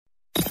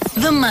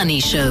The Money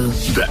Show.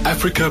 The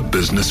Africa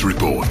Business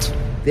Report.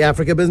 The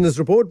Africa Business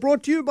Report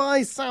brought to you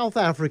by South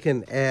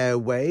African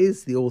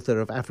Airways, the author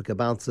of Africa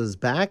Bounces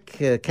Back,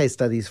 case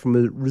studies from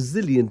a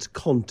resilient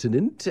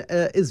continent,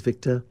 is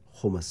Victor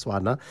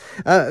Ramaswana.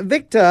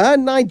 Victor,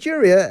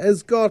 Nigeria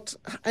has got,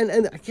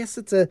 and I guess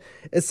it's a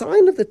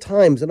sign of the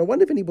times, and I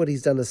wonder if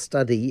anybody's done a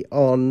study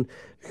on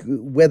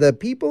whether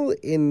people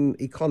in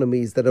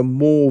economies that are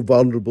more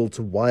vulnerable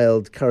to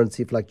wild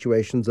currency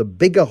fluctuations are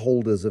bigger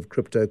holders of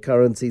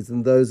cryptocurrencies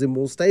than those in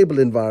more stable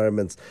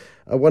environments.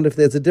 I wonder if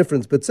there's a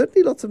difference, but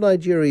certainly lots of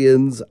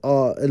Nigerians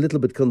are a little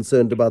bit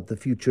concerned about the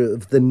future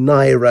of the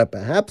Naira,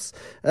 perhaps,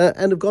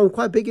 and have gone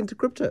quite big into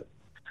crypto.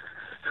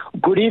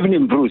 Good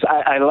evening, Bruce.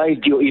 I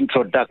liked your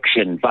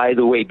introduction, by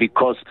the way,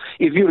 because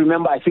if you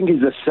remember, I think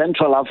it's the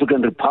Central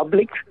African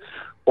Republic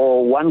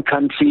or one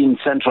country in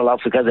Central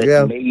Africa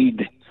that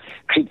made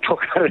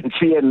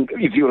cryptocurrency and,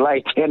 if you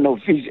like,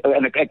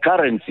 a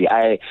currency.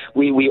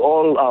 We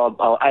all,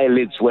 our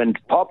eyelids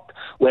went pop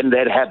when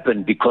that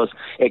happened, because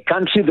a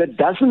country that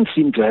doesn't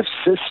seem to have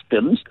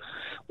systems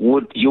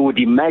you would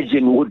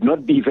imagine would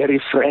not be very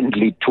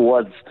friendly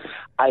towards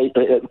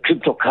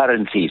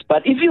cryptocurrencies.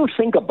 But if you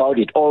think about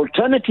it,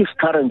 alternative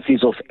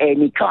currencies of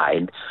any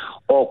kind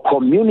or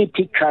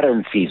community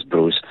currencies,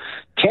 Bruce,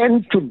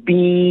 tend to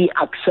be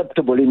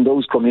acceptable in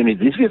those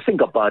communities. If you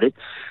think about it,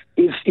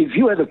 if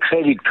you have a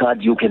credit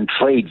card, you can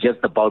trade just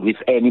about with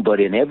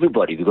anybody and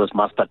everybody, because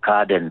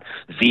MasterCard and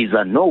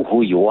Visa know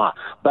who you are.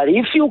 But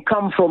if you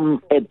come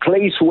from a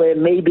place where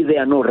maybe there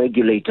are no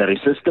regulatory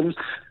systems,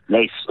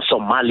 like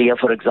Somalia,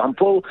 for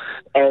example,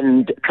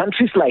 and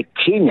countries like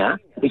Kenya,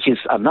 which is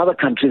another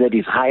country that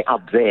is high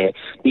up there,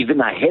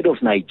 even ahead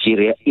of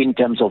Nigeria in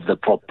terms of the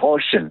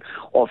proportion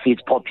of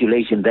its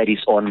population that is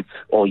on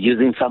or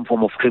using some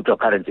form of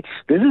cryptocurrency.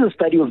 This is a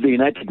study of the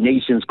United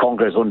Nations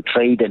Congress on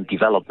Trade and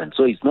Development,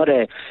 so it's not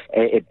a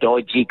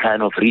dodgy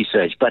kind of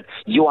research, but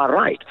you are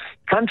right.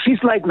 Countries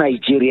like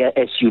Nigeria,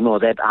 as you know,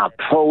 that are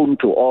prone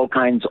to all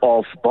kinds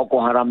of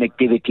Boko Haram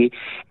activity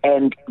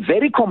and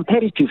very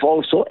competitive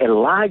also, a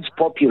large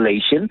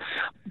population,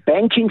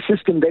 banking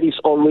system that is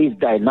always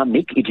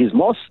dynamic. It is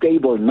more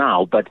stable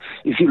now, but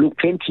if you look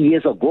 20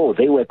 years ago,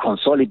 they were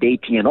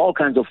consolidating and all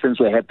kinds of things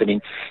were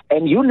happening,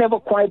 and you never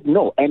quite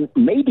know. And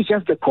maybe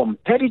just the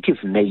competitive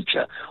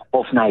nature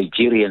of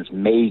Nigerians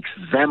makes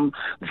them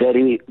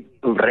very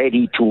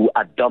ready to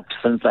adopt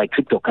things like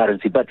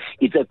cryptocurrency. But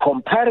it's a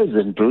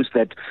comparison, Bruce,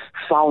 that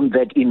found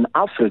that in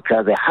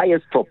Africa, the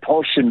highest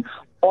proportion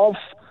of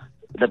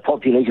the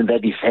population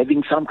that is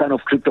having some kind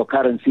of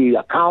cryptocurrency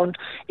account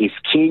is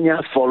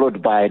Kenya,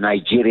 followed by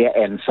Nigeria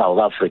and South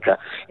Africa.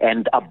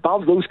 And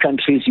above those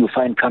countries, you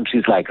find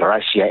countries like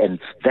Russia. And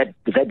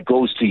that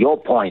goes to your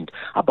point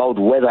about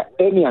whether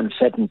any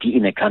uncertainty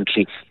in a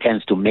country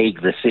tends to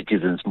make the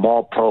citizens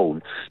more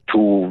prone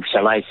to,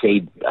 shall I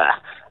say,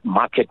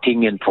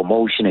 marketing and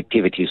promotion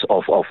activities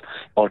of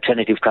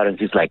alternative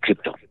currencies like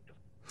crypto.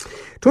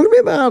 Talk to me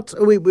about,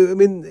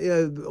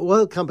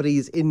 oil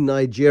companies in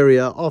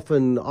Nigeria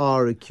often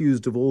are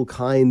accused of all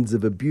kinds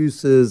of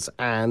abuses,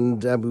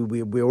 and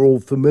we're all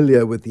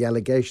familiar with the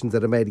allegations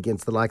that are made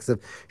against the likes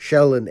of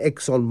Shell and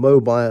Exxon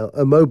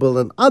Mobil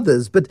and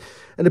others. But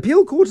an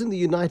appeal court in the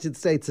United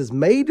States has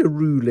made a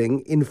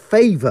ruling in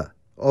favor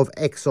of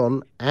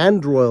Exxon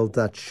and Royal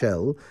Dutch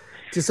Shell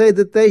to say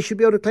that they should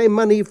be able to claim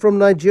money from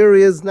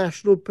Nigeria's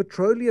national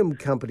petroleum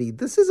company.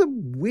 This is a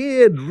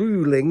weird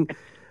ruling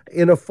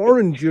in a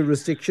foreign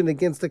jurisdiction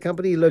against a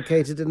company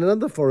located in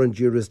another foreign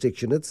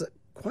jurisdiction. It's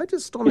quite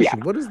astonishing.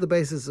 Yeah. What is the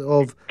basis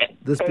of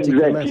this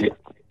particular matter?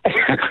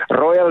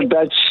 Royal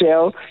Dutch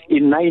Shell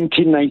in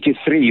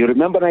 1993. You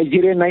remember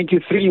Nigeria in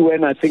 93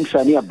 when I think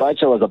Sani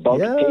Abacha was about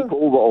to take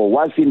over or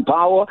was in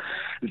power?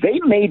 They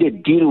made a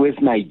deal with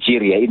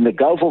Nigeria in the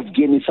Gulf of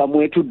Guinea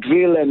somewhere to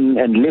drill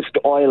and lift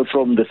oil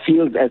from the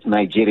fields, as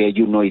Nigeria,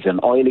 you know, is an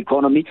oil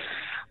economy.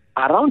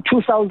 Around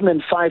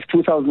 2005,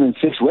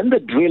 2006, when the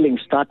drilling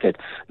started,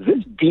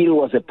 this deal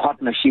was a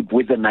partnership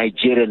with the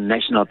Nigerian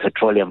National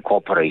Petroleum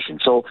Corporation.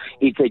 So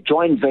it's a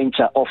joint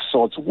venture of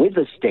sorts with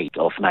the state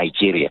of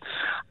Nigeria.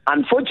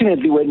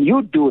 Unfortunately, when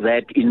you do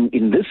that,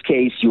 in this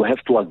case, you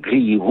have to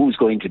agree who's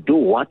going to do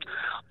what.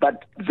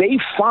 But they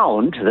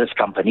found, this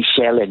company,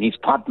 Shell and his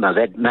partner,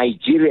 that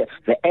Nigeria,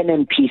 the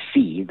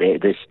NNPC,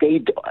 the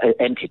state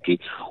entity,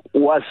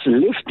 was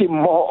lifting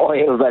more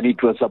oil than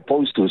it was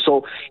supposed to.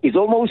 So it's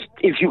almost,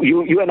 if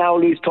you and I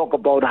always talk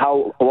about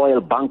how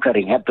oil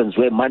bunkering happens,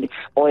 where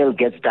oil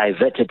gets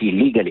diverted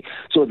illegally.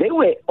 So they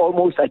were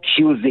almost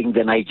accusing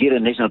the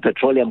Nigerian National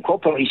Petroleum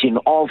Corporation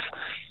of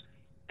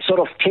sort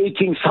of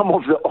taking some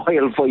of the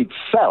oil for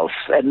itself.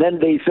 And then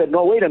they said,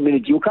 no, wait a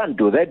minute, you can't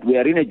do that. We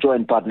are in a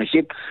joint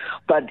partnership.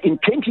 But in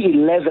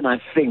 2011, I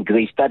think,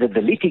 they started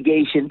the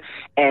litigation,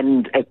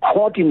 and a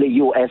court in the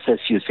U.S., as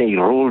you say,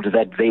 ruled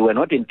that they were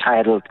not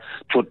entitled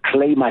to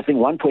claim, I think,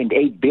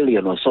 1.8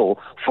 billion or so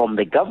from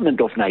the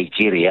government of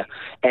Nigeria.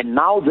 And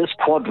now this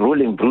court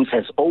ruling, Bruce,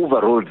 has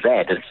overruled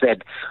that and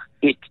said,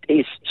 it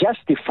is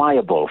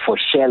justifiable for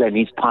Shell and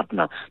his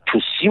partner to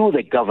sue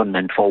the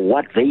government for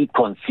what they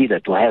consider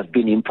to have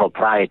been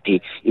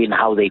impropriety in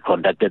how they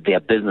conducted their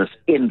business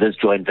in this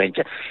joint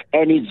venture.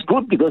 And it's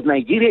good because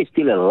Nigeria is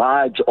still a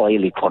large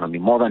oil economy.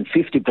 More than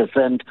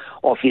 50%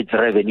 of its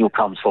revenue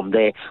comes from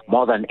there.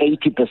 More than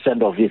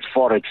 80% of its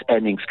forex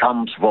earnings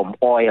comes from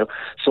oil.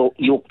 So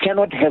you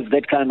cannot have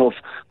that kind of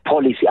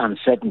policy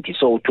uncertainty.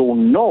 So to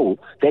know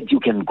that you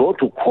can go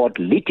to court,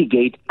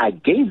 litigate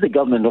against the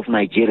government of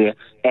Nigeria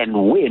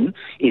and win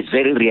is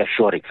very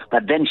reassuring.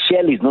 But then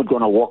Shell is not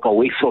going to walk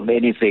away from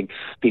anything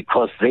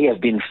because they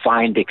have been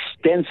fined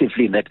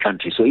extensively in that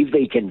country. So if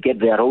they can get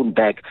their own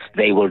back,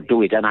 they will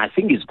do it. And I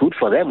think it's good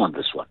for them on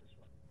this one.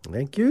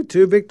 Thank you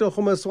to Victor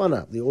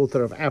Ramaswana, the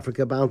author of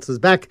Africa Bounces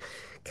Back,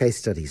 Case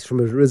Studies from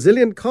a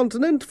Resilient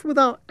Continent with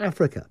our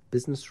Africa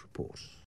Business Report.